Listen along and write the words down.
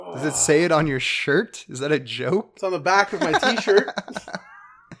Does it say it on your shirt? Is that a joke? It's on the back of my t-shirt.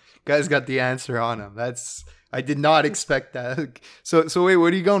 Guys got the answer on him. I did not expect that. So wait,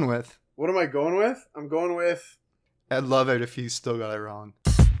 what are you going with? What am I going with? I'm going with... I'd love it if you still got it wrong.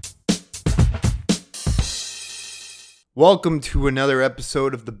 Welcome to another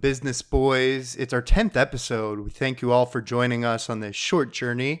episode of The Business Boys. It's our 10th episode. We thank you all for joining us on this short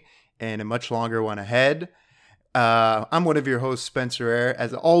journey and a much longer one ahead. I'm one of your hosts, Spencer Eyre.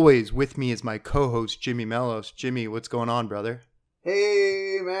 As always, with me is my co-host, Jimmy Mellos. Jimmy, what's going on, brother?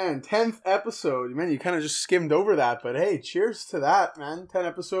 Hey, man, 10th episode. Man, you kind of just skimmed over that, but hey, cheers to that, man. 10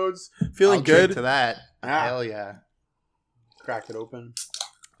 episodes. Feeling I'll good. drink to that. Yeah. Hell yeah. Cracked it open.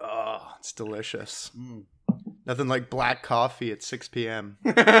 Oh, it's delicious. Nothing like black coffee at 6 p.m.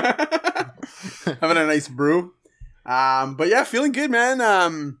 Having a nice brew. But yeah, feeling good,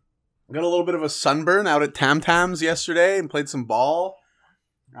 man. Got a little bit of a sunburn out at Tam Tams yesterday and played some ball.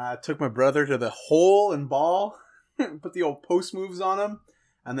 Took my brother to the hole and ball. Put the old post moves on him.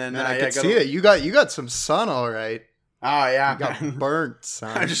 And then Man, I could see it. You got some sun, all right. Oh, yeah. You got burnt,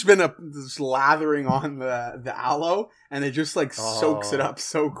 son. I've just been just lathering on the aloe, and it just like soaks it up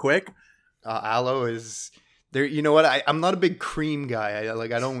so quick. Aloe is there. You know what? I'm not a big cream guy.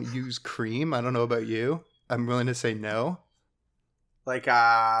 I don't use cream. I don't know about you. I'm willing to say no. Like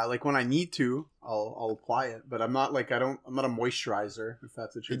when I need to, I'll apply it, but I'm not I'm not a moisturizer, if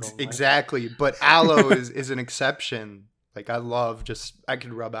that's what you're going with. Exactly. But aloe is an exception. Like I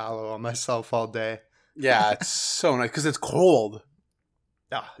could rub aloe on myself all day. Yeah, it's so nice because it's cold.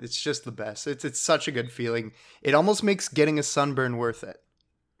 It's just the best. It's such a good feeling. It almost makes getting a sunburn worth it.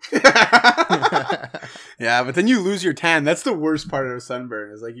 Yeah, but then you lose your tan. That's the worst part of a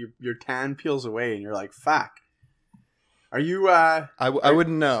sunburn. Is like your tan peels away, and you're like, "Fuck." Are you? I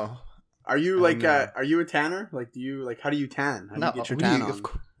wouldn't know. Are you are you a tanner? Like, how do you tan? How do you get your tan on?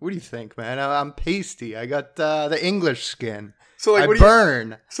 What do you think, man? I'm pasty. I got the English skin. So like, I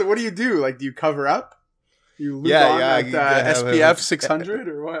burn. So what do you do? Like, do you cover up? You lube on SPF 600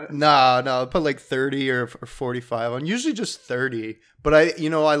 or what? No, I put like 30 or 45 on. Usually just 30. But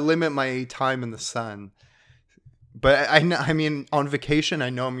I limit my time in the sun. But I mean, on vacation, I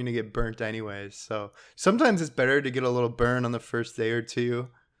know I'm going to get burnt anyways. So sometimes it's better to get a little burn on the first day or two.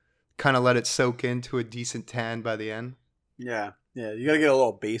 Kind of let it soak into a decent tan by the end. Yeah. You got to get a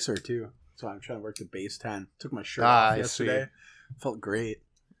little baser too. So I'm trying to work the base tan. Took my shirt off yesterday. Felt great.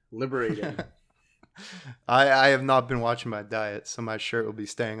 Liberating. I have not been watching my diet, so my shirt will be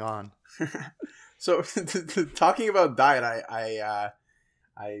staying on. So talking about diet, I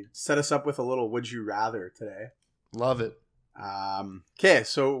set us up with a little would you rather today. Love it. Okay,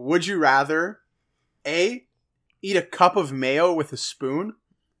 so would you rather A, eat a cup of mayo with a spoon,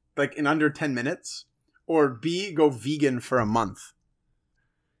 like in under 10 minutes, or B, go vegan for a month?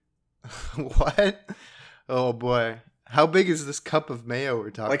 What? Oh boy. How big is this cup of mayo we're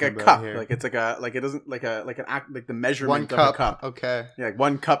talking about? Like a cup. Here? Like it's like it doesn't like the measurement one of a cup. Okay. Yeah, like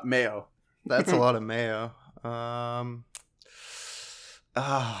 1 cup mayo. That's a lot of mayo. Oh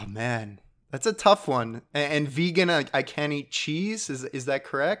man. That's a tough one. And vegan, I can't eat cheese. Is that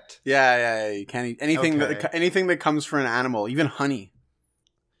correct? Yeah. You can't eat anything anything that comes from an animal, even honey.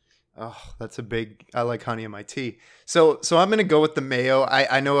 Oh, I like honey in my tea. So I'm going to go with the mayo.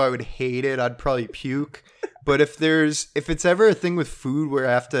 I know I would hate it. I'd probably puke. But if it's ever a thing with food where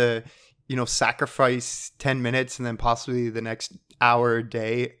I have to, sacrifice 10 minutes and then possibly the next hour or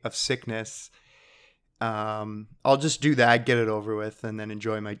day of sickness, I'll just do that, get it over with, and then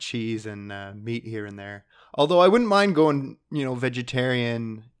enjoy my cheese and meat here and there. Although I wouldn't mind going,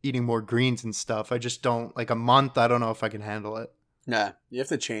 vegetarian, eating more greens and stuff. I just don't, like a month, I don't know if I can handle it. Yeah, you have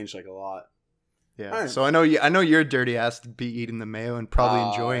to change like a lot. Yeah, right. So I know you're dirty ass to be eating the mayo and probably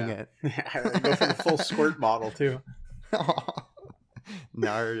enjoying it. I go for the full squirt bottle too.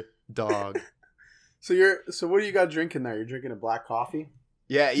 Nard dog. So what do you got drinking there? You're drinking a black coffee?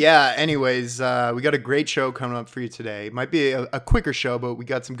 Yeah. Anyways, we got a great show coming up for you today. It might be a quicker show, but we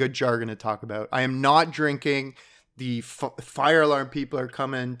got some good jargon to talk about. I am not drinking. The fire alarm people are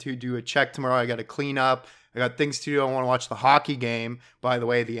coming to do a check tomorrow. I got to clean up. I got things to do. I want to watch the hockey game. By the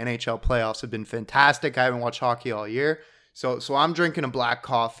way, the NHL playoffs have been fantastic. I haven't watched hockey all year. So I'm drinking a black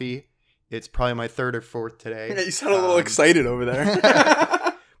coffee. It's probably my third or fourth today. Yeah, you sound a little excited over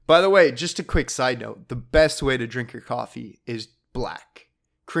there. By the way, just a quick side note. The best way to drink your coffee is black.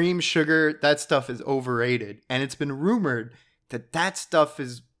 Cream, sugar, that stuff is overrated. And it's been rumored that stuff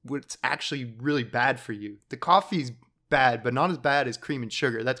is what's actually really bad for you. The coffee's bad, but not as bad as cream and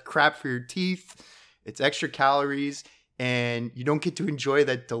sugar. That's crap for your teeth. It's extra calories, and you don't get to enjoy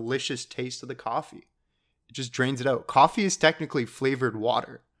that delicious taste of the coffee. It just drains it out. Coffee is technically flavored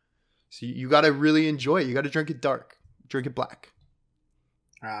water. So you got to really enjoy it. You got to drink it dark. Drink it black.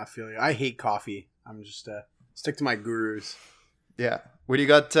 I feel you. I hate coffee. I'm just stick to my gurus. Yeah. What do you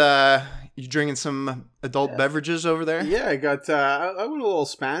got? You drinking some adult beverages over there? Yeah, I got. I went a little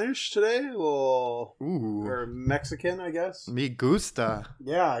Spanish today. A little or Ooh. Mexican, I guess. Me gusta.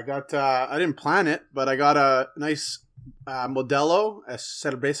 Yeah, I got. I didn't plan it, but I got a nice Modelo, a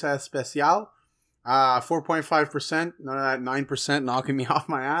cerveza especial, 4.5%. None of that 9% knocking me off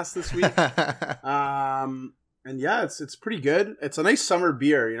my ass this week. And yeah, it's pretty good. It's a nice summer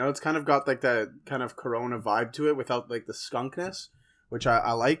beer. You know, it's kind of got like the kind of Corona vibe to it without like the skunkness, which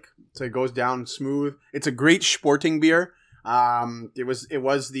I like. So it goes down smooth. It's a great sporting beer. It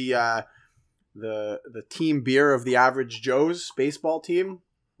was the team beer of the Average Joe's baseball team,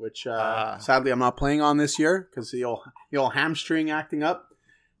 which sadly I'm not playing on this year because the old hamstring acting up.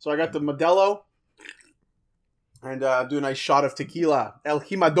 So I got the Modelo and do a nice shot of tequila, El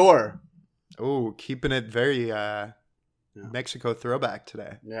Jimador. Oh, keeping it very Mexico throwback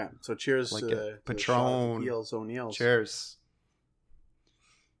today. Yeah. So cheers Like to Patron. O'Neill's. Cheers.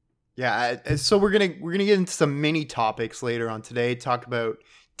 Yeah, so we're gonna get into some mini topics later on today. Talk about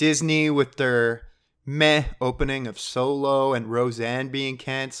Disney with their meh opening of Solo and Roseanne being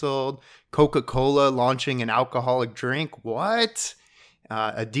canceled. Coca-Cola launching an alcoholic drink. What?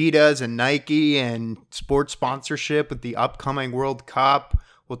 Adidas and Nike and sports sponsorship with the upcoming World Cup.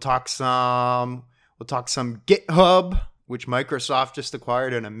 We'll talk some GitHub, which Microsoft just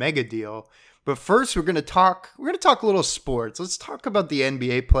acquired in a mega deal. But first, we're gonna talk a little sports. Let's talk about the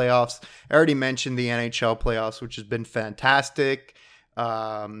NBA playoffs. I already mentioned the NHL playoffs, which has been fantastic.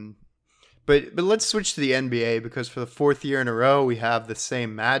 But let's switch to the NBA because for the fourth year in a row, we have the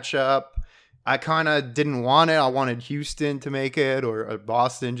same matchup. I kind of didn't want it. I wanted Houston to make it or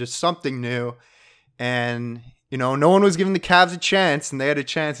Boston, just something new. And, you know, no one was giving the Cavs a chance, and they had a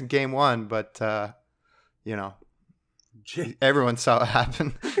chance in game one. But, you know, everyone saw it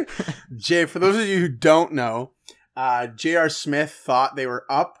happen. Jay, for those of you who don't know, J.R. Smith thought they were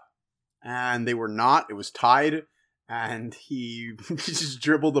up, and they were not. It was tied, and he just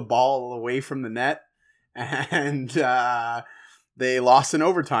dribbled the ball away from the net, and they lost in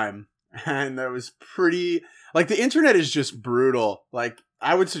overtime. And that was pretty... Like, the internet is just brutal. Like,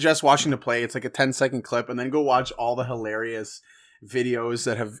 I would suggest watching the play. It's like a 10-second clip, and then go watch all the hilarious videos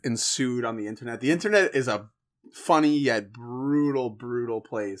that have ensued on the internet. The internet is a funny yet brutal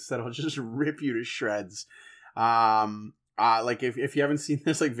place that'll just rip you to shreds. Like if you haven't seen,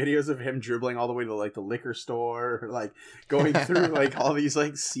 there's like videos of him dribbling all the way to like the liquor store, or like going through like all these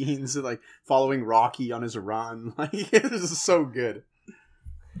like scenes of like following Rocky on his run. Like, it is so good.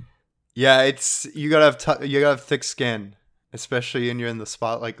 Yeah, it's you gotta have thick skin, especially when you're in the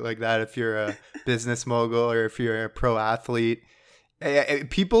spot like that. If you're a business mogul or if you're a pro athlete,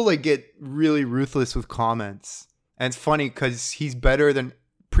 people like get really ruthless with comments, and it's funny because he's better than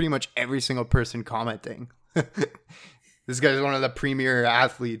pretty much every single person commenting. This guy's one of the premier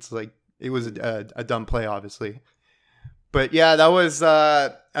athletes. Like, it was a dumb play, obviously, but yeah, that was.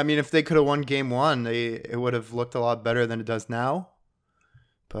 I mean, if they could have won game one, it would have looked a lot better than it does now.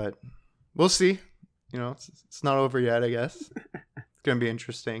 But we'll see. You know, it's not over yet, I guess. It's going to be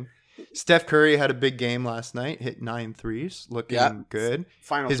interesting. Steph Curry had a big game last night, hit 9 threes, looking good.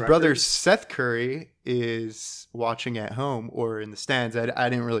 Finals His record. brother Seth Curry is watching at home or in the stands. I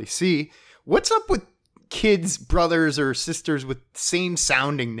didn't really see. What's up with kids, brothers, or sisters with same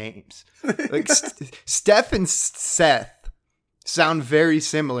sounding names? Like Steph and Seth sound very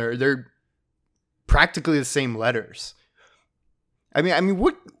similar. They're practically the same letters. I mean,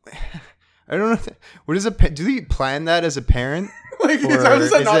 what? I don't know. What is do they plan that as a parent? Like, how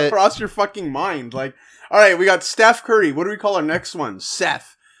does that not cross your fucking mind? Like, all right, we got Steph Curry. What do we call our next one?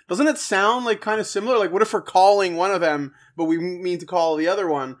 Seth. Doesn't it sound like kind of similar? Like, what if we're calling one of them, but we mean to call the other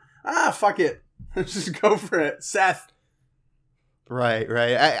one? Fuck it. Let's just go for it. Seth. Right.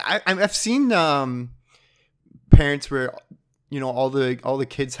 I've seen parents where, you know, all the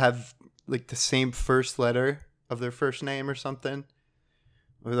kids have like the same first letter of their first name or something.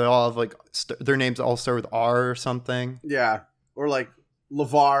 Or they all have like their names all start with R or something. Yeah. Or like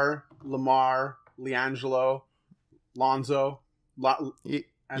LeVar, Lamar, Leangelo, Lonzo, and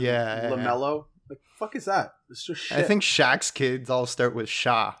LaMelo. Like, fuck is that? It's just shit. I think Shaq's kids all start with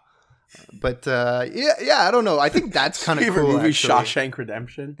Shah. But yeah, I don't know. I think that's kind of cool. Movie actually. Shawshank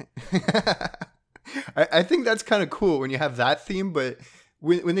Redemption. I think that's kind of cool when you have that theme, but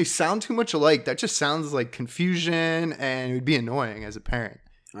when they sound too much alike, that just sounds like confusion, and it would be annoying as a parent.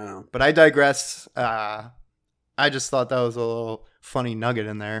 I know. But I digress. I just thought that was a little funny nugget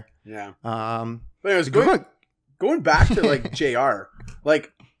in there. Yeah. But anyways, going back to like JR,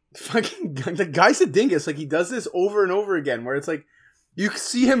 like fucking the guy's a dingus. Like, he does this over and over again, where it's like you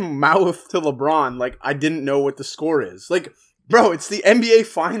see him mouth to LeBron like, "I didn't know what the score is." Like, bro, it's the NBA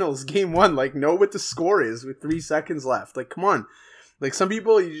Finals, Game 1. Like, know what the score is with 3 seconds left. Like, come on. Like, some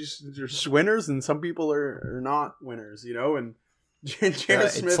people you're just winners, and some people are not winners, you know. And J.R.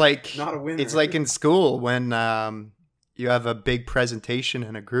 Smith, it's like not a winner. It's like in school when you have a big presentation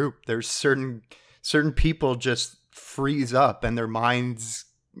in a group. There's certain people just freeze up and their minds,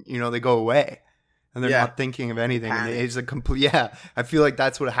 you know, they go away and they're not thinking of anything. And it's a complete I feel like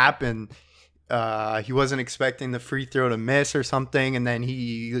that's what happened. He wasn't expecting the free throw to miss or something, and then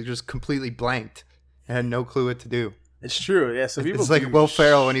he just completely blanked and had no clue what to do. It's true. Yeah, so people it's like Will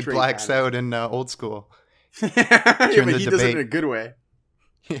Ferrell when he blacks out in Old School. Yeah, but he does it in a good way.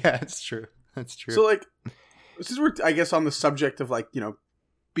 Yeah, it's true. That's true. So, like, since we're, I guess, on the subject of, like, you know,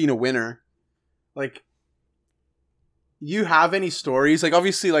 being a winner, like, you have any stories? Like,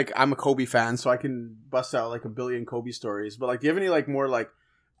 obviously, like, I'm a Kobe fan, so I can bust out, like, a billion Kobe stories. But, like, do you have any, like, more, like,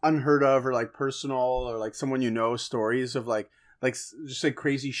 unheard of or, like, personal or, like, someone you know stories of, like just, like,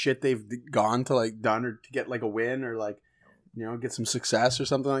 crazy shit they've gone to, like, done or to get, like, a win or, like, you know, get some success or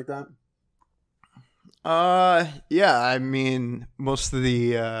something like that? Yeah, I mean, most of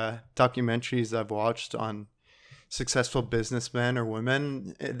the documentaries I've watched on successful businessmen or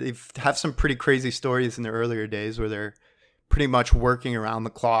women, they have some pretty crazy stories in their earlier days where they're pretty much working around the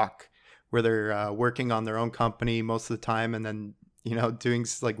clock, where they're working on their own company most of the time, and then, you know, doing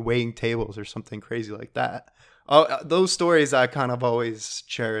like waiting tables or something crazy like that. Those stories I kind of always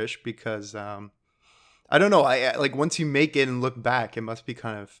cherish because I don't know, I like once you make it and look back, it must be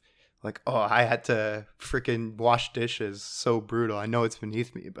kind of like, oh, I had to freaking wash dishes. So brutal. I know it's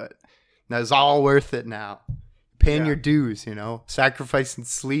beneath me, but it's all worth it now. Paying your dues, you know, sacrificing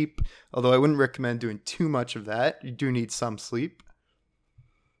sleep. Although I wouldn't recommend doing too much of that. You do need some sleep.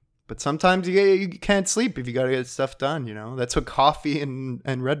 But sometimes you can't sleep if you got to get stuff done, you know. That's what coffee and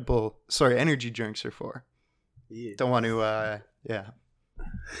Red Bull, energy drinks are for. Yeah. Don't want to,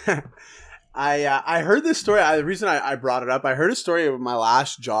 I heard this story. The reason I brought it up, I heard a story of my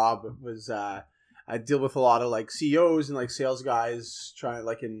last job. It was I deal with a lot of like CEOs and like sales guys trying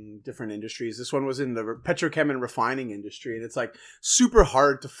like in different industries. This one was in the petrochem and refining industry, and it's like super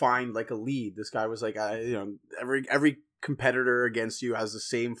hard to find like a lead. This guy was like, you know, every competitor against you has the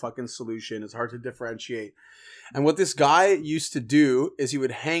same fucking solution. It's hard to differentiate. And what this guy used to do is he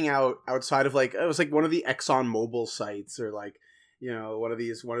would hang out outside of like, it was like one of the Exxon Mobil sites or like, you know, one of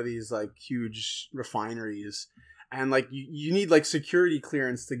these like huge refineries, and like you need like security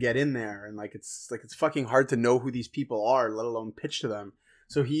clearance to get in there, and like it's fucking hard to know who these people are, let alone pitch to them.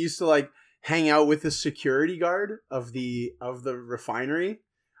 So he used to like hang out with the security guard of the refinery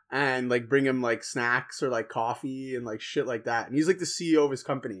and like bring him like snacks or like coffee and like shit like that. And he's like the CEO of his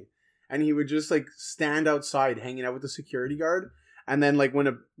company, and he would just like stand outside hanging out with the security guard. And then like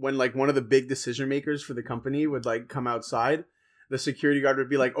when like one of the big decision makers for the company would like come outside, the security guard would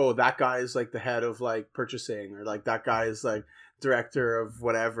be like, "Oh, that guy is like the head of like purchasing," or like that guy is like director of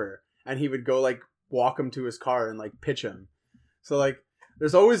whatever. And he would go like walk him to his car and like pitch him. So like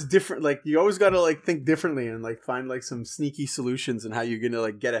there's always different, like you always got to like think differently and like find like some sneaky solutions and how you're going to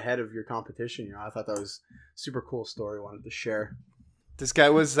like get ahead of your competition. You know, I thought that was super cool story I wanted to share. This guy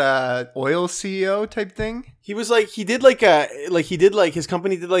was oil CEO type thing. He was like, his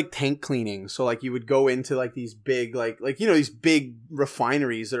company did like tank cleaning. So like you would go into like these big, like, you know, these big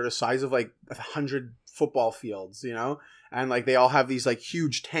refineries that are the size of like 100 football fields, you know? And like, they all have these like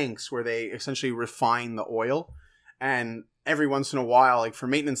huge tanks where they essentially refine the oil. And every once in a while, like for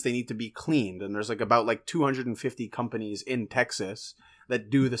maintenance, they need to be cleaned. And there's like about like 250 companies in Texas that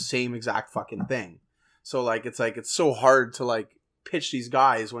do the same exact fucking thing. So like, it's so hard to like pitch these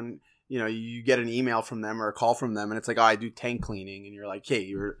guys when, you know, you get an email from them or a call from them and it's like, "Oh, I do tank cleaning," and you're like,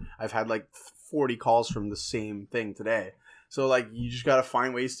 "Hey, I've had like 40 calls from the same thing today." So like you just got to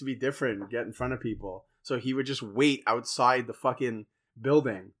find ways to be different and get in front of people. So he would just wait outside the fucking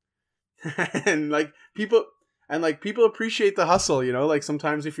building. and people appreciate the hustle, you know? Like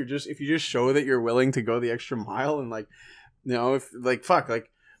sometimes if you just show that you're willing to go the extra mile, and like, you know, if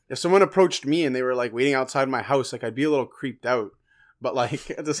someone approached me and they were like waiting outside my house, like I'd be a little creeped out. But like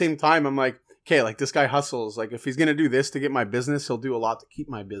at the same time, I'm like, okay, like this guy hustles. Like if he's gonna do this to get my business, he'll do a lot to keep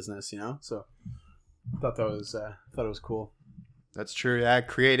my business, you know. So I thought it was cool. That's true. Yeah,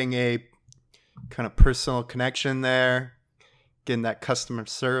 creating a kind of personal connection there, getting that customer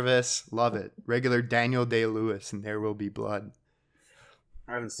service. Love it. Regular Daniel Day-Lewis and There Will Be Blood.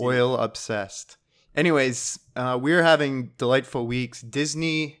 I haven't seen Oil obsessed. Anyways, we're having delightful weeks.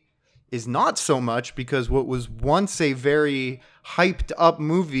 Disney is not so much, because what was once a very hyped up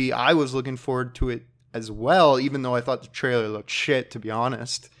movie, I was looking forward to it as well, even though I thought the trailer looked shit, to be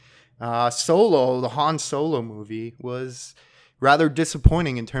honest. Solo, the Han Solo movie, was rather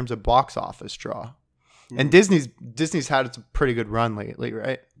disappointing in terms of box office draw. And Disney's had a pretty good run lately,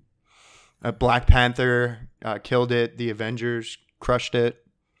 right? Black Panther killed it. The Avengers crushed it.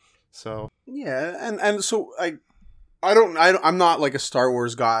 So yeah, and so I'm not like a Star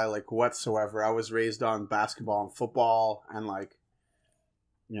Wars guy like whatsoever. I was raised on basketball and football and like,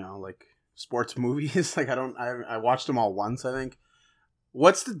 you know, like sports movies. Like I watched them all once, I think.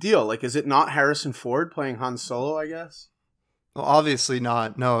 What's the deal? Like, is it not Harrison Ford playing Han Solo, I guess? well, obviously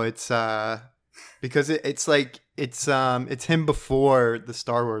not. No, it's because it's him before the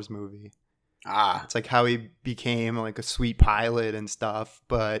Star Wars movie. It's like how he became like a sweet pilot and stuff.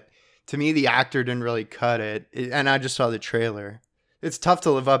 But to me, the actor didn't really cut it. And I just saw the trailer. It's tough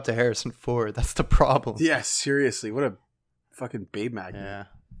to live up to Harrison Ford. That's the problem. Yeah, seriously. What a fucking babe magnet. Yeah.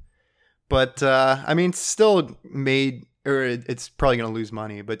 But, I mean, still made, or it's probably going to lose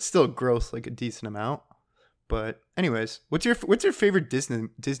money, but still gross like a decent amount. But anyways, what's your favorite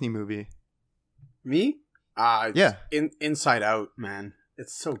Disney movie? Me? Yeah. Inside Out, man.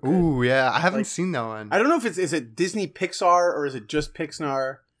 It's so good. Ooh, yeah. I haven't seen that one. I don't know if is it Disney Pixar or is it just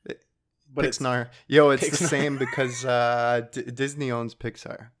Pixar? But Pixar. It's Pixar. the same because Disney owns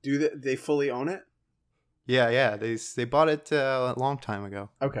Pixar. Do they fully own it? Yeah. They bought it a long time ago.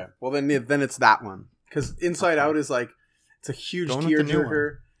 Okay. Well, then it's that one. Because Inside Out is like, it's a huge Going with the new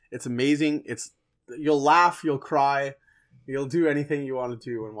tearjerker. It's amazing. You'll laugh, you'll cry, you'll do anything you want to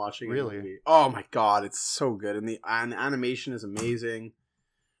do when watching a Really? movie. Oh my god, it's so good, and the animation is amazing.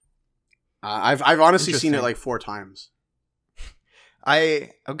 I've honestly seen it like 4 times. I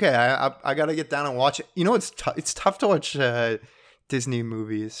gotta get down and watch it. You know, it's tough to watch Disney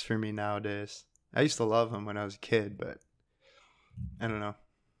movies for me nowadays. I used to love them when I was a kid, but I don't know.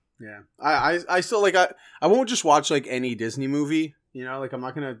 Yeah, I still like I won't just watch like any Disney movie. You know, like I'm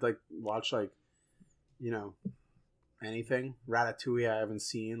not gonna like watch like, you know, anything. Ratatouille I haven't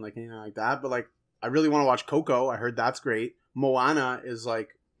seen, like anything like that. But like I really want to watch Coco. I heard that's great. Moana is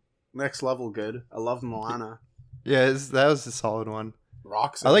like next level good. I love Moana. Yeah, that was a solid one.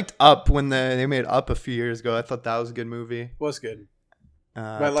 Rocks. I liked Up when they made Up a few years ago. I thought that was a good movie. Was good.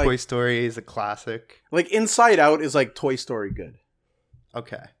 But like, Toy Story is a classic. Like Inside Out is like Toy Story good.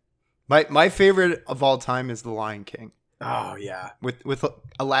 Okay. My favorite of all time is The Lion King. Oh yeah. With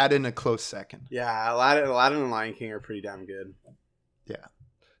Aladdin a close second. Yeah, Aladdin and Lion King are pretty damn good. Yeah.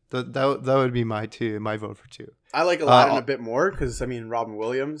 That would be my vote for 2. I like Aladdin a bit more because I mean Robin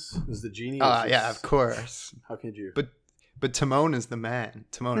Williams is the genie. Yeah, of course. How could you? But Timon is the man.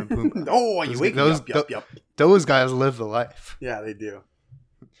 Timon and Pumbaa. Oh, you wake me up. Yup. Those guys live the life. Yeah, they do.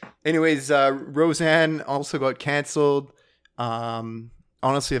 Anyways, Roseanne also got canceled.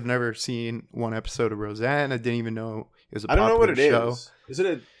 Honestly, I've never seen one episode of Roseanne. I didn't even know it was a popular show. I don't know what it is. Is it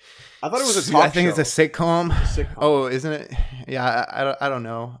a... I thought it was a talk show. I think it's a sitcom. Sitcom. Oh, isn't it? Yeah, I don't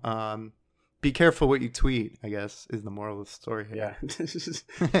know. Be careful what you tweet, I guess, is the moral of the story here. Yeah. She's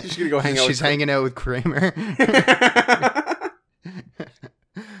going to go hang out She's hanging out with Kramer.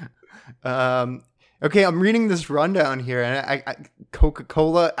 Okay, I'm reading this rundown here, and I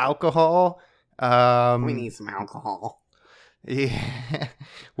Coca-Cola, alcohol. We need some alcohol. Yeah.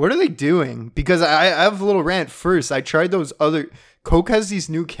 What are they doing? Because I have a little rant first. I tried those other... Coke has these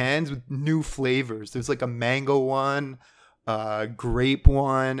new cans with new flavors. There's like a mango one, grape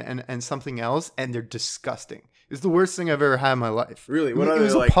one, and something else, and they're disgusting. It's the worst thing I've ever had in my life. Really? What are they, it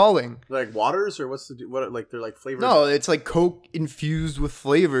was like, appalling. Like waters, or what's what? Like they're like flavors? No, it's like Coke infused with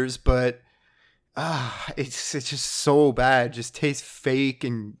flavors, but it's just so bad. It just tastes fake,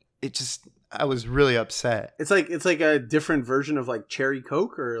 and I was really upset. It's like a different version of like cherry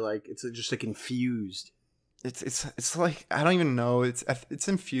Coke, or like it's just like infused. It's like, I don't even know. It's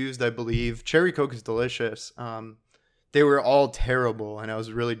infused, I believe. Cherry Coke is delicious. They were all terrible, and I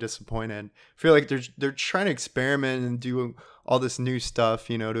was really disappointed. I feel like they're trying to experiment and do all this new stuff,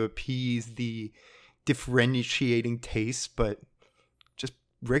 you know, to appease the differentiating taste, but just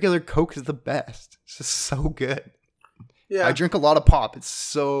regular Coke is the best. It's just so good. Yeah. I drink a lot of pop. It's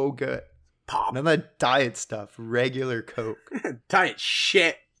so good. Pop. None of that diet stuff. Regular Coke. Diet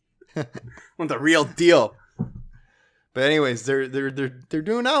shit. Want the real deal. But anyways, they're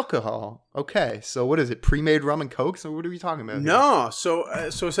doing alcohol. Okay, so what is it? Pre-made rum and Coke? So what are we talking about? No, so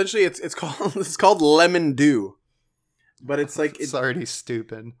essentially it's called Lemon Dew, but it's like it's already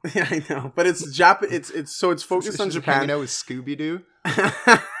stupid. Yeah, I know, but it's Japan. It's focused on Japan. Hanging out with Scooby Doo.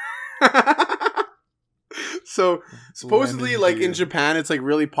 So supposedly, Lemon like in dew. Japan, it's like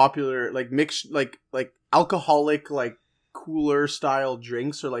really popular. Like mixed, like alcoholic, like cooler style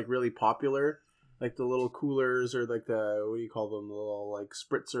drinks are like really popular. Like the little coolers or like the what do you call them? The little like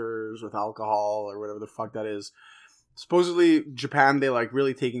spritzers with alcohol or whatever the fuck that is. Supposedly Japan, they like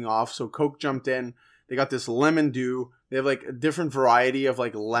really taking off. So Coke jumped in. They got this lemon dew. They have like a different variety of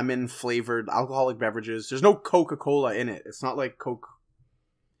like lemon flavored alcoholic beverages. There's no Coca-Cola in it. It's not like Coke.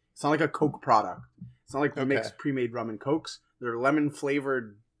 It's not like a Coke product. It's not like mixed pre-made rum and Cokes. They're lemon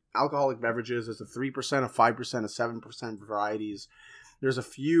flavored alcoholic beverages. There's a 3%, a 5%, a 7% varieties. There's a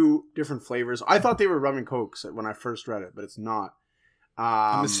few different flavors. I thought they were rum and Cokes when I first read it, but it's not.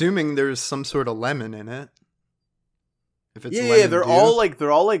 I'm assuming there's some sort of lemon in it. If it's yeah, they're all like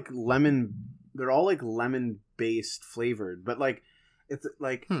lemon based flavored, but like it's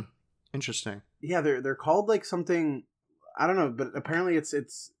like interesting. Yeah, they're called like something I don't know, but apparently it's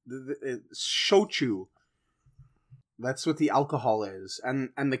shochu. That's what the alcohol is,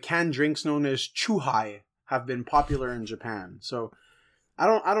 and the canned drinks known as chuhai have been popular in Japan. So I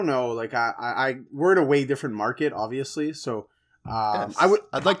don't know. Like we're in a way different market, obviously. So Yes.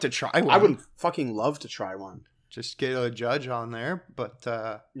 I'd like to try one. I would fucking love to try one. Just get a judge on there, but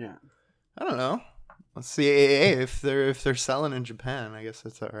yeah, I don't know. Let's see AA if they're selling in Japan. I guess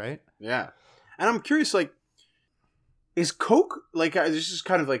that's all right. Yeah, and I'm curious, like, is Coke like? This is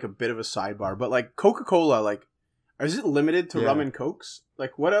kind of like a bit of a sidebar, but like Coca-Cola, like, is it limited to rum and Cokes?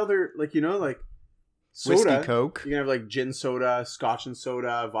 Like, what other like like soda? Whiskey Coke. You can have like gin soda, Scotch and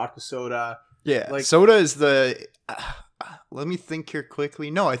soda, vodka soda. Yeah, like soda is the. Let me think here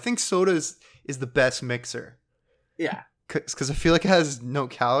quickly. No, I think soda is the best mixer. Yeah, because I feel like it has no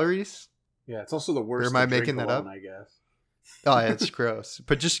calories. Yeah, it's also the worst. Or am I making that up? I guess. Oh, yeah, it's gross.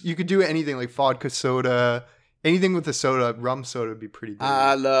 But just you could do anything like vodka soda, anything with a soda. Rum soda would be pretty good.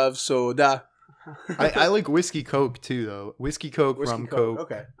 I love soda. I like whiskey Coke too, though. Whiskey Coke, rum Coke.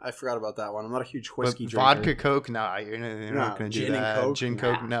 Okay, I forgot about that one. I'm not a huge whiskey drinker. Vodka Coke, nah, you're not going to do that. Gin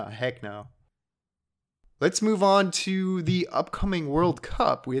Coke, no, heck no. Let's move on to the upcoming World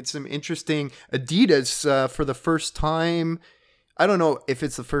Cup. We had some interesting Adidas for the first time. I don't know if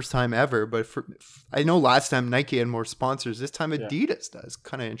it's the first time ever, but I know last time Nike had more sponsors. This time Adidas does.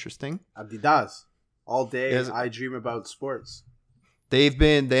 Kind of interesting. Adidas. All day I dream about sports.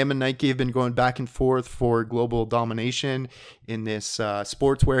 Them and Nike have been going back and forth for global domination in this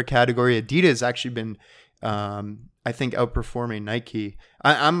sportswear category. Adidas has actually been, I think, outperforming Nike.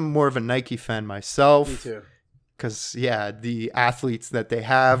 I'm more of a Nike fan myself. Me too. Because, the athletes that they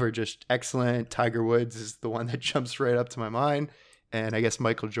have are just excellent. Tiger Woods is the one that jumps right up to my mind. And I guess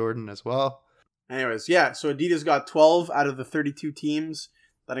Michael Jordan as well. Anyways, so Adidas got 12 out of the 32 teams.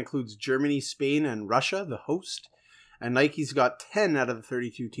 That includes Germany, Spain, and Russia, the host. And Nike's got 10 out of the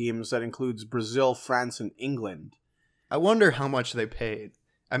 32 teams. That includes Brazil, France, and England. I wonder how much they paid.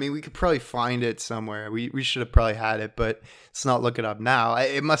 I mean, we could probably find it somewhere. We should have probably had it, but let's not look it up now.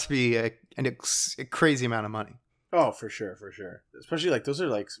 It must be a crazy amount of money. Oh, for sure. Especially like those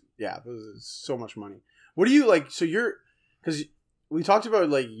are so much money. What do you like? So because we talked about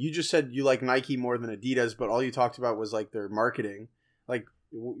like you just said you like Nike more than Adidas, but all you talked about was like their marketing. Like,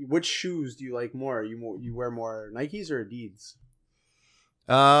 which shoes do you like more? You wear more Nikes or Adidas?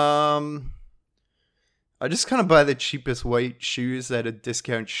 I just kind of buy the cheapest white shoes at a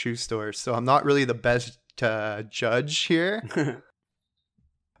discount shoe store, so I'm not really the best judge here.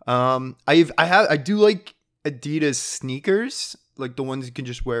 I do like Adidas sneakers, like the ones you can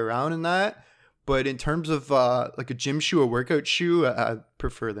just wear around and that. But in terms of like a gym shoe or workout shoe, I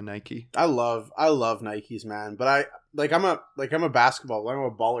prefer the Nike. I love Nikes, man. But I'm a basketball. I'm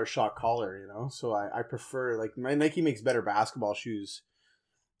a baller shot caller, So I prefer like my Nike makes better basketball shoes.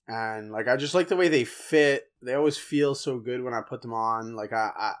 And like I just like the way they fit. They always feel so good when I put them on. Like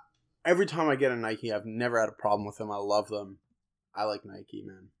I every time I get a Nike, I've never had a problem with them. I love them. I like Nike,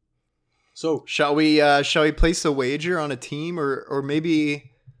 man. So shall we place a wager on a team or maybe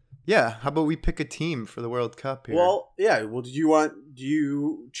how about we pick a team for the World Cup here? Well, do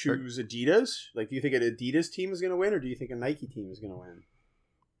you choose Adidas? Like, do you think an Adidas team is going to win or do you think a Nike team is going to win?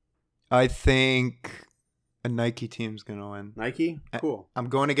 I think a Nike team's going to win. Nike? Cool. I'm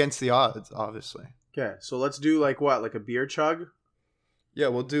going against the odds, obviously. Okay, so let's do like what? Like a beer chug? Yeah,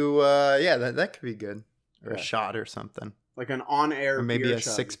 we'll do that could be good. Or a shot or something. Like an on-air or maybe beer a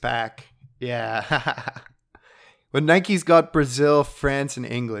chug. 6-pack. Yeah. But Nike's got Brazil, France, and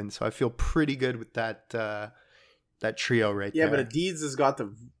England, so I feel pretty good with that trio right there. Yeah, but Adidas has got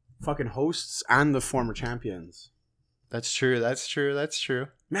the fucking hosts and the former champions. That's true.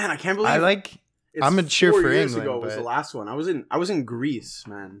 Man, I can't believe It's I'm a cheer 4 for years England, ago was the but last one. I was in Greece,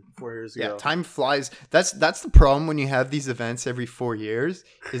 man, 4 years yeah, ago. time flies. That's the problem when you have these events every 4 years.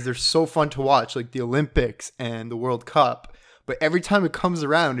 Is they're so fun to watch, like the Olympics and the World Cup. But every time it comes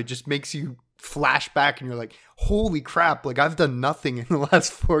around, it just makes you flash back, and you're like, "Holy crap! Like I've done nothing in the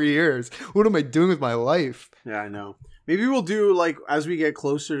last 4 years. What am I doing with my life?" Yeah, I know. Maybe we'll do like as we get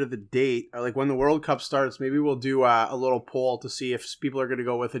closer to the date, or like when the World Cup starts. Maybe we'll do a little poll to see if people are going to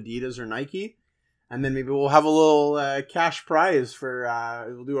go with Adidas or Nike, and then maybe we'll have a little cash prize for.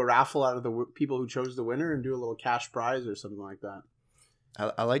 We'll do a raffle out of the people who chose the winner, and do a little cash prize or something like that.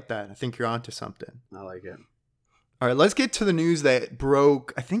 I like that. I think you're onto something. I like it. All right, let's get to the news that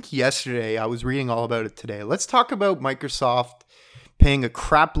broke, I think yesterday. I was reading all about it today. Let's talk about Microsoft paying a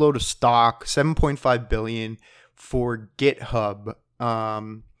crap load of stock, $7.5 billion for GitHub.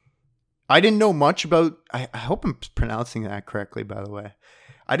 I didn't know much about, I hope I'm pronouncing that correctly, by the way.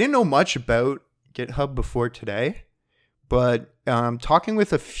 I didn't know much about GitHub before today, but talking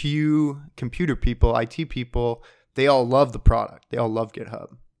with a few computer people, IT people, they all love the product. They all love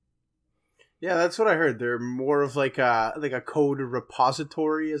GitHub. Yeah, that's what I heard. They're more of like a code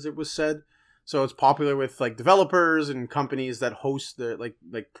repository, as it was said. So it's popular with like developers and companies that host their like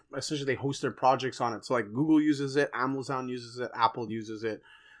essentially they host their projects on it. So like Google uses it, Amazon uses it, Apple uses it.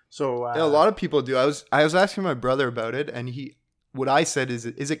 So yeah, a lot of people do. I was asking my brother about it, and what I said is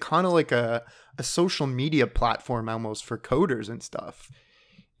it kind of like a social media platform almost for coders and stuff.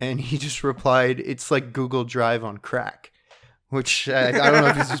 And he just replied, "It's like Google Drive on crack," which I don't know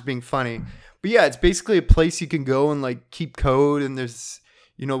if he's just being funny. But yeah, it's basically a place you can go and like keep code, and there's,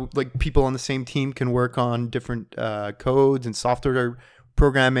 like people on the same team can work on different codes and software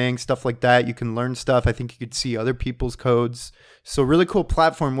programming, stuff like that. You can learn stuff. I think you could see other people's codes. So really cool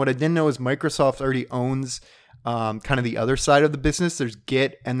platform. What I didn't know is Microsoft already owns kind of the other side of the business. There's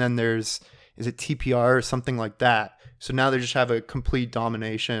Git, and then is it TPR or something like that. So now they just have a complete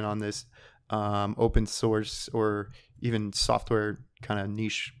domination on this open source or even software kind of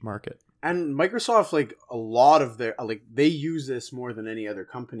niche market. And Microsoft, like a lot of their they use this more than any other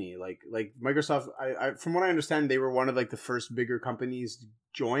company. Like Microsoft, I from what I understand, they were one of like the first bigger companies to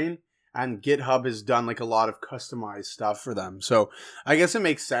join, and GitHub has done like a lot of customized stuff for them. So I guess it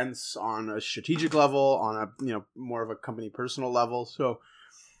makes sense on a strategic level, on a more of a company personal level. So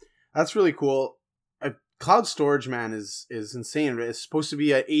that's really cool. Cloud storage, man, is insane. It's supposed to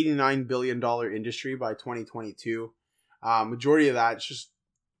be an $89 billion industry by 2022. Majority of that is just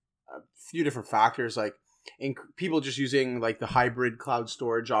a few different factors, like people just using like the hybrid cloud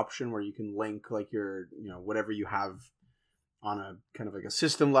storage option where you can link like your whatever you have on a kind of like a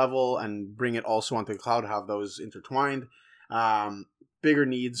system level and bring it also onto the cloud, have those intertwined. Bigger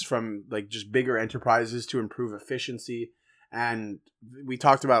needs from like just bigger enterprises to improve efficiency. And we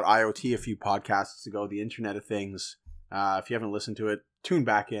talked about IoT a few podcasts ago, the Internet of Things. If you haven't listened to it, tune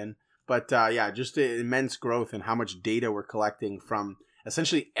back in. But yeah, just the immense growth and how much data we're collecting from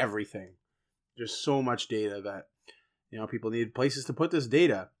essentially everything. There's so much data that people need places to put this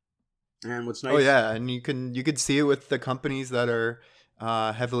data. And what's nice, oh yeah, and you could see it with the companies that are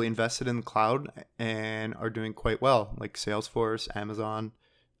heavily invested in the cloud and are doing quite well, like Salesforce, Amazon,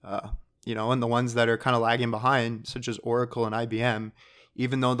 and the ones that are kind of lagging behind, such as Oracle and IBM.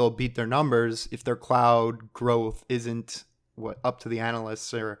 Even though they'll beat their numbers, if their cloud growth isn't up to the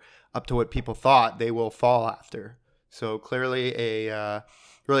analysts or up to what people thought, they will fall after. So clearly a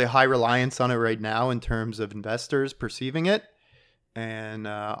really high reliance on it right now in terms of investors perceiving it. And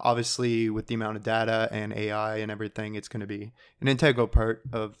obviously with the amount of data and AI and everything, it's going to be an integral part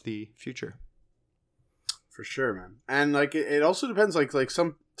of the future. For sure, man. And like it also depends, like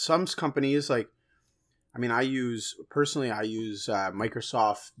some companies, like I use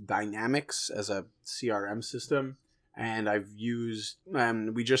Microsoft Dynamics as a CRM system, and I've used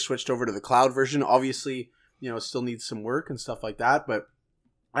we just switched over to the cloud version. Obviously, it still needs some work and stuff like that, but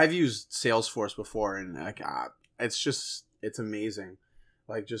I've used Salesforce before, and like it's amazing.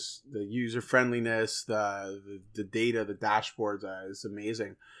 Like just the user friendliness, the data, the dashboards is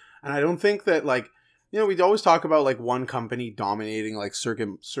amazing. And I don't think that we'd always talk about like one company dominating like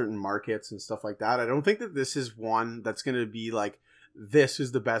certain markets and stuff like that. I don't think that this is one that's going to be like, this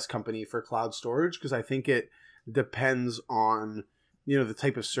is the best company for cloud storage, because I think it depends on, the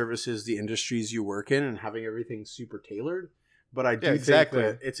type of services, the industries you work in, and having everything super tailored. But I do think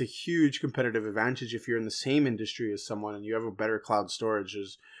that it's a huge competitive advantage if you're in the same industry as someone and you have a better cloud storage.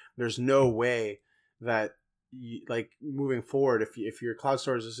 There's no way that moving forward, if your cloud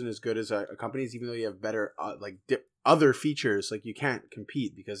storage isn't as good as a company's, even though you have better other features, like you can't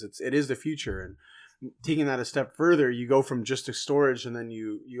compete because it is the future. And taking that a step further, you go from just a storage, and then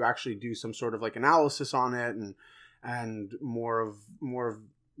you actually do some sort of like analysis on it, and more of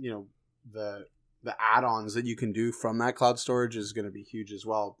the add-ons that you can do from that cloud storage is going to be huge as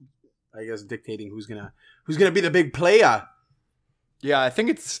well. I guess dictating who's gonna be the big player. Yeah, I think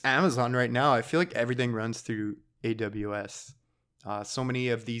it's Amazon right now. I feel like everything runs through AWS. So many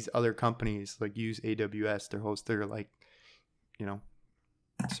of these other companies like use AWS to host their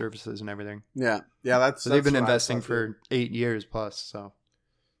services and everything. Yeah, they've been investing for 8 years plus. So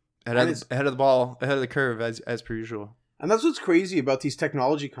ahead of the ball, ahead of the curve as per usual. And that's what's crazy about these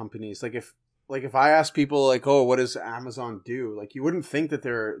technology companies. Like if I ask people like, oh, what does Amazon do? Like you wouldn't think that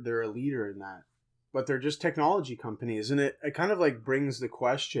they're a leader in that, but they're just technology companies. And it kind of like brings the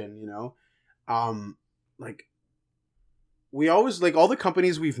question, like we always like all the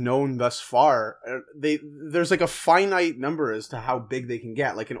companies we've known thus far, there's like a finite number as to how big they can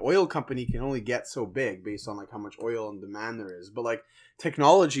get. Like an oil company can only get so big based on like how much oil and demand there is. But like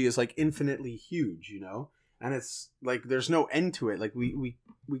technology is like infinitely huge, and it's like there's no end to it. Like we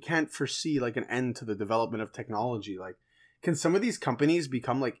can't foresee like an end to the development of technology. Like can some of these companies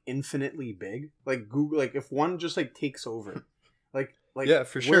become like infinitely big? Like Google, like if one just like takes over, like yeah,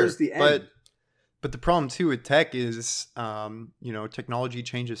 for sure. Where's the end? But the problem too with tech is, technology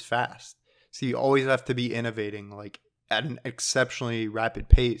changes fast. So you always have to be innovating like at an exceptionally rapid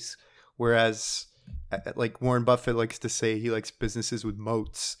pace. Whereas like Warren Buffett likes to say, he likes businesses with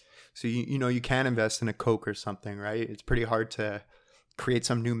moats. So, you can invest in a Coke or something, right? It's pretty hard to create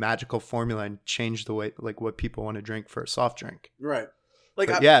some new magical formula and change the way, like what people want to drink for a soft drink. Right.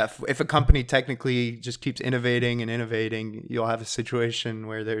 If a company technically just keeps innovating and innovating, you'll have a situation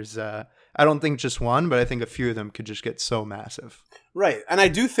where there's, I don't think just one, but I think a few of them could just get so massive. Right. And I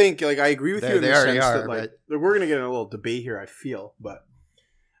do think, like, I agree with you in the sense that, like, but we're going to get in a little debate here, I feel. But,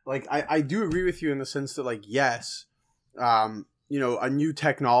 like, I do agree with you in the sense that, like, yes, a new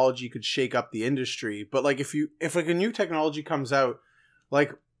technology could shake up the industry. But, like, if like, a new technology comes out,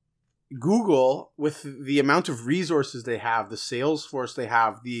 like, Google, with the amount of resources they have, the sales force they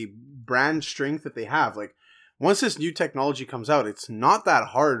have, the brand strength that they have, like once this new technology comes out, it's not that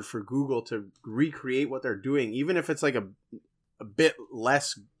hard for Google to recreate what they're doing, even if it's like a bit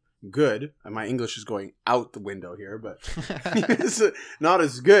less good. And my English is going out the window here, but it's not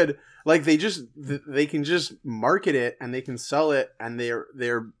as good. Like they can just market it and they can sell it, and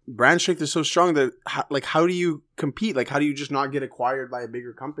their brand strength is so strong that how do you compete? Like how do you just not get acquired by a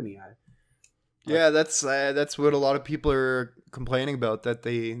bigger company? Yeah, that's what a lot of people are complaining about, that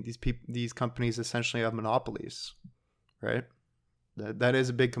these companies essentially have monopolies, right? That is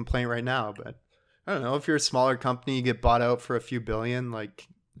a big complaint right now. But I don't know, if you're a smaller company, you get bought out for a few billion, like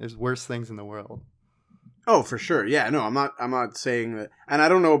there's worse things in the world. Oh, for sure. Yeah, no, I'm not saying that. And I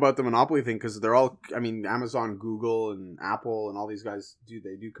don't know about the monopoly thing because they're all, I mean, Amazon, Google, and Apple and all these guys do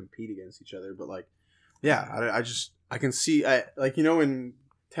compete against each other. But like, yeah, I can see, in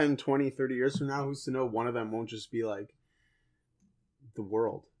 10, 20, 30 years from now, who's to know one of them won't just be like the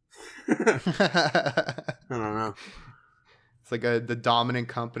world. I don't know. It's like the dominant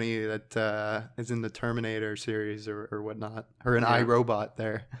company that is in the Terminator series or whatnot, or an iRobot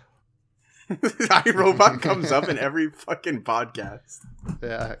there. iRobot comes up in every fucking podcast.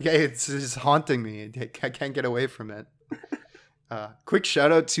 Yeah, it's just haunting me. I can't get away from it. Quick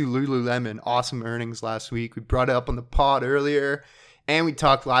shout out to Lululemon. Awesome earnings last week. We brought it up on the pod earlier, and we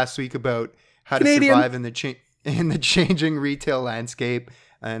talked last week about how to survive in the changing retail landscape.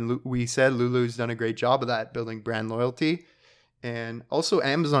 And we said Lulu's done a great job of that, building brand loyalty. And also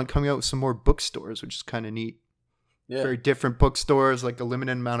Amazon coming out with some more bookstores, which is kind of neat. Yeah. Very different bookstores, like a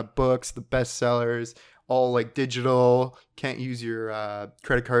limited amount of books, the bestsellers, all like digital. Can't use your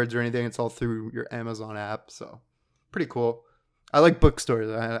credit cards or anything. It's all through your Amazon app. So pretty cool. I like bookstores.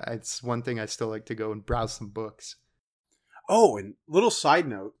 It's one thing I still like to go and browse some books. Oh, and little side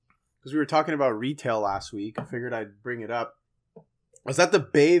note, because we were talking about retail last week, I figured I'd bring it up. I was at the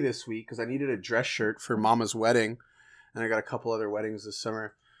Bay this week because I needed a dress shirt for Mama's wedding, and I got a couple other weddings this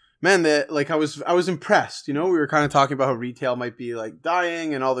summer. Man, I was impressed. We were kind of talking about how retail might be like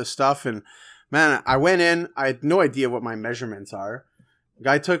dying and all this stuff, and man, I went in. I had no idea what my measurements are. The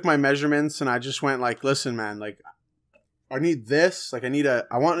guy took my measurements, and I just went like, "Listen, man, like I need this. Like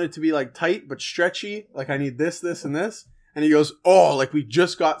I want it to be like tight but stretchy. Like I need this, this, and this." And he goes, "Oh, like we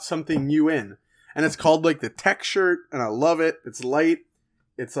just got something new in." And it's called like the Tech shirt, and I love it. It's light.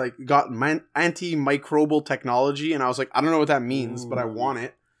 It's like got antimicrobial technology, and I was like, I don't know what that means, but I want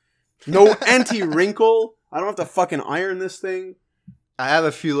it. No anti-wrinkle. I don't have to fucking iron this thing. I have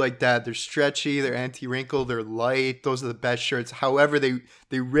a few like that. They're stretchy, they're anti-wrinkle, they're light. Those are the best shirts. However,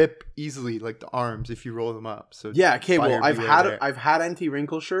 they rip easily, like the arms, if you roll them up. So Yeah, okay. Well, buyer beware there. I've had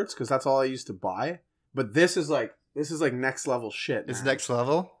anti-wrinkle shirts because that's all I used to buy. But this is like next level shit. It's man. next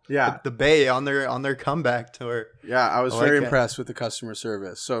level. Yeah, The Bay on their comeback tour. yeah. I was I like very it. impressed with the customer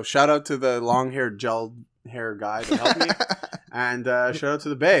service. So shout out to the long-haired gel hair guy that helped me, and shout out to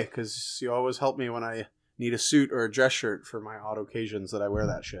the Bay because you always help me when I need a suit or a dress shirt for my odd occasions that I wear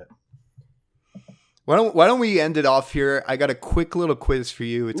that shit. Why don't we end it off here? I got a quick little quiz for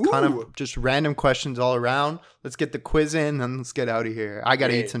you. It's kind Ooh. of just random questions all around. Let's get the quiz in, then let's get out of here. I got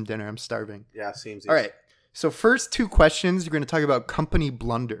to Yeah. eat some dinner. I'm starving. Yeah, seems. All right. So first two questions, we're going to talk about company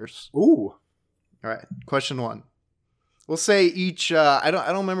blunders. Ooh. All right. Question 1. We'll say each. I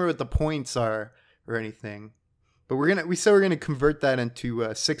don't remember what the points are or anything, but we said we're gonna convert that into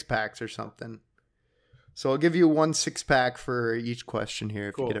 6-packs or something. So I'll give you 1 6-pack for each question here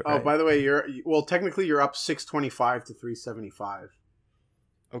if Cool. you get it right. Oh, by the way, technically you're up 625 to 375.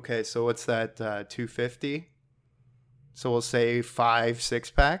 Okay, so what's that? 250. So we'll say 5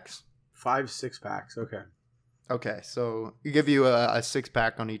 6-packs. 5 6-packs. Okay. Okay, so we give you a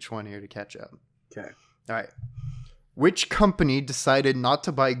 6-pack on each one here to catch up. Okay. All right. Which company decided not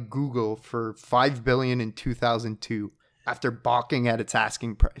to buy Google for $5 billion in 2002 after balking at its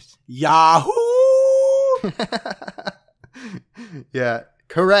asking price? Yahoo! Yeah,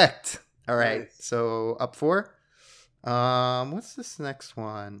 correct. All right. Nice. So up 4. What's this next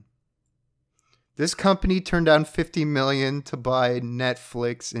one? This company turned down $50 million to buy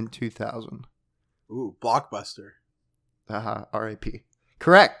Netflix in 2000. Ooh, Blockbuster. R.I.P.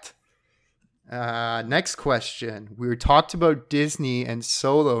 Correct. Next question. We were talked about Disney and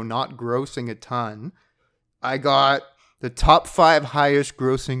Solo not grossing a ton. I got the top 5 highest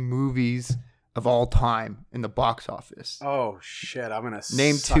grossing movies of all time in the box office. Oh shit! I'm gonna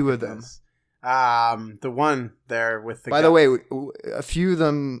Name suck 2 at of them. this. The one there with the. By the way, a few of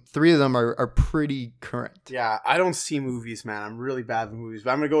them, 3 of them are pretty current. Yeah, I don't see movies, man. I'm really bad with movies,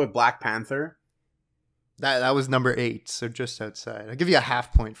 but I'm gonna go with Black Panther. That was number 8, so just outside. I'll give you a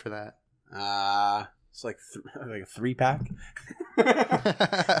half point for that. It's like like a 3-pack.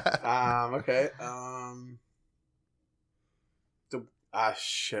 Okay.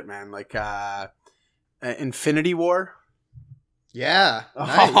 Shit, man. Like Infinity War. Yeah,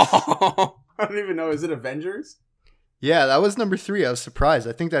 nice. I don't even know. Is it Avengers? Yeah, that was number 3. I was surprised.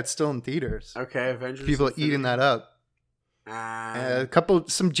 I think that's still in theaters. Okay, Avengers. People Infinity. eating that up.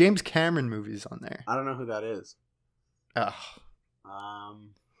 Some James Cameron movies on there. I don't know who that is. Ugh.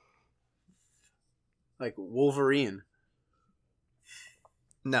 Like Wolverine.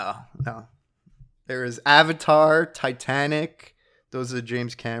 No. There is Avatar, Titanic. Those are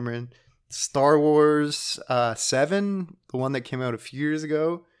James Cameron. Star Wars 7, the one that came out a few years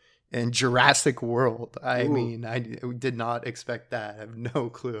ago, and Jurassic World. I mean, I did not expect that. I have no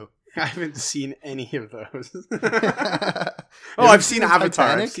clue. I haven't seen any of those. Oh, I've seen Avatar.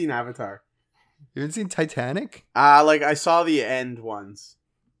 Titanic? I've seen Avatar. You haven't seen Titanic? Like I saw the end ones.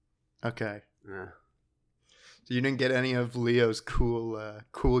 Okay. Yeah. So you didn't get any of Leo's cool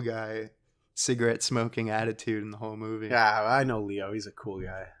guy cigarette smoking attitude in the whole movie. Yeah, I know Leo. He's a cool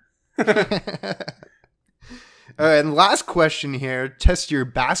guy. All right, and last question here. Test your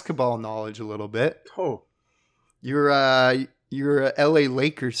basketball knowledge a little bit. Oh. You're a LA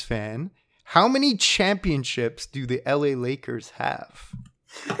Lakers fan. How many championships do the LA Lakers have?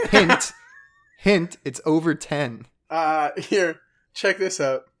 Hint, it's over 10. Here, check this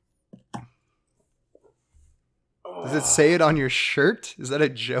out. Does it say it on your shirt? Is that a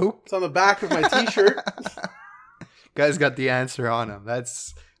joke? It's on the back of my t-shirt. Guys got the answer on him.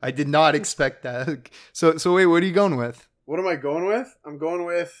 I did not expect that. So wait, what are you going with? What am I going with? I'm going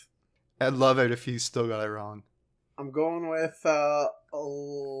with I'd love it if you still got it wrong. 11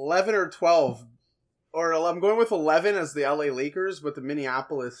 or 12. Or I'm going with 11 as the LA Lakers, but the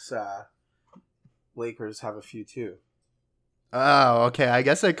Minneapolis Lakers have a few too. Oh, okay. I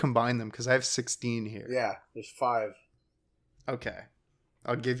guess I combined them because I have 16 here. Yeah, there's 5. Okay.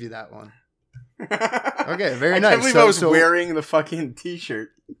 I'll give you that one. Okay, very I nice. can't believe I was wearing the fucking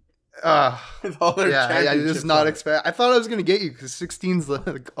t-shirt. With all their I just championships not on it. expect. I thought I was gonna get you because 16's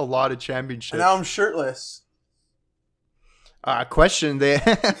like a lot of championships. And now I'm shirtless. Question they.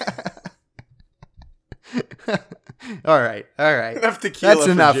 All right. Enough tequila. That's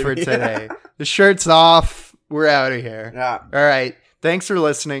enough Jimmy. for today. The shirt's off. We're out of here. Yeah. All right. Thanks for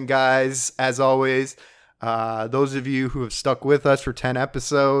listening, guys. As always, those of you who have stuck with us for 10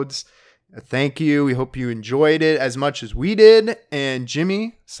 episodes, thank you. We hope you enjoyed it as much as we did. And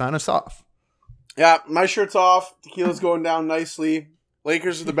Jimmy, sign us off. Yeah, my shirt's off. Tequila's going down nicely.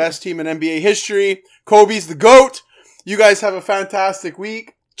 Lakers are the best team in NBA history. Kobe's the GOAT. You guys have a fantastic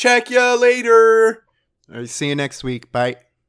week. Check ya later. All right, see you next week. Bye.